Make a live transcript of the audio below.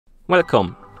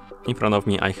Welcome! In front of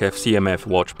me I have CMF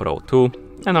Watch Pro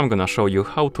 2 and I'm gonna show you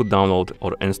how to download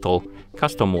or install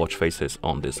custom watch faces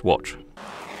on this watch.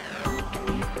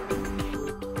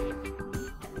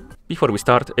 Before we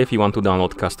start, if you want to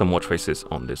download custom watch faces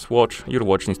on this watch, your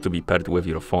watch needs to be paired with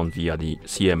your phone via the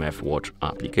CMF Watch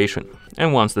application.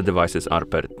 And once the devices are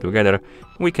paired together,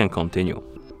 we can continue.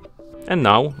 And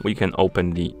now we can open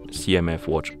the CMF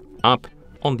Watch app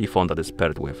on the phone that is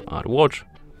paired with our watch.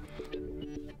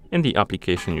 In the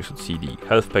application you should see the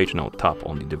health page. Now tap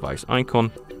on the device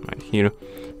icon right here,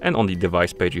 and on the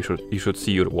device page you should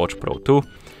see your Watch Pro 2,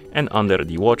 and under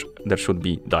the watch there should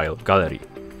be dial gallery.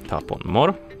 Tap on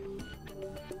more,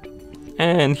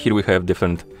 and here we have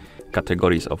different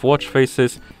categories of watch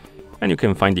faces, and you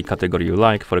can find the category you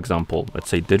like. For example, let's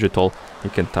say digital,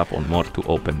 you can tap on more to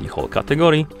open the whole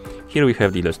category. Here we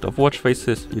have the list of watch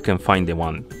faces. You can find the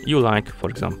one you like, for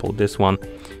example this one,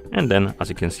 and then as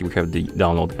you can see we have the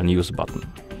download and use button.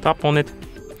 Tap on it,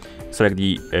 select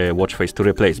the watch face to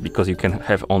replace, because you can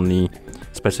have only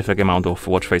specific amount of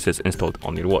watch faces installed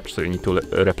on your watch, so you need to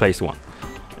replace one.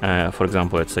 For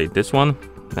example, let's say this one,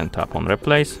 then tap on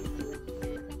replace.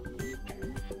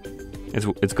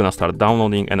 It's gonna start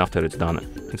downloading, and after it's done,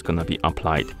 it's gonna be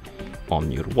applied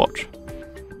on your watch.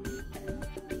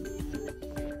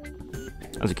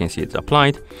 As you can see, it's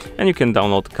applied, and you can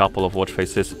download a couple of watch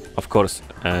faces. Of course,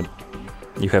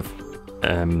 you have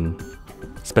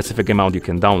specific amount you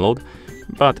can download,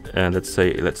 but let's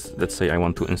say I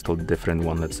want to install different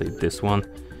one. Let's say this one.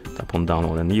 Tap on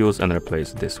download and use, and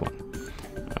replace this one.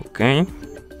 Okay,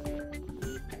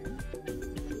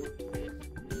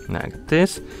 like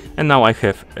this. And now I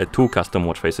have two custom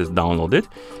watch faces downloaded,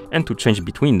 and to change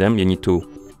between them you need to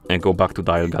go back to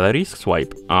dial gallery,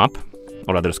 swipe up,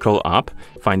 or rather scroll up,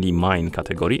 find the mine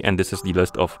category, and this is the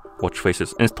list of watch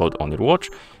faces installed on your watch.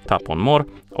 Tap on more,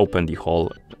 open the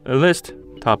whole list,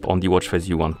 tap on the watch face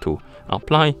you want to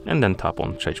apply, and then tap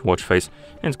on change watch face,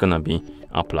 and it's gonna be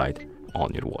applied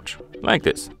on your watch like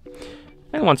this.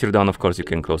 And once you're done, of course, you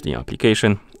can close the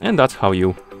application, and that's how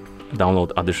you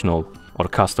download additional or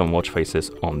custom watch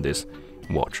faces on this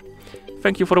watch.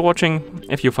 Thank you for watching.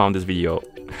 If you found this video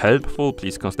helpful,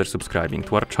 please consider subscribing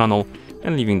to our channel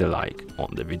and leaving the like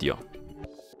on the video.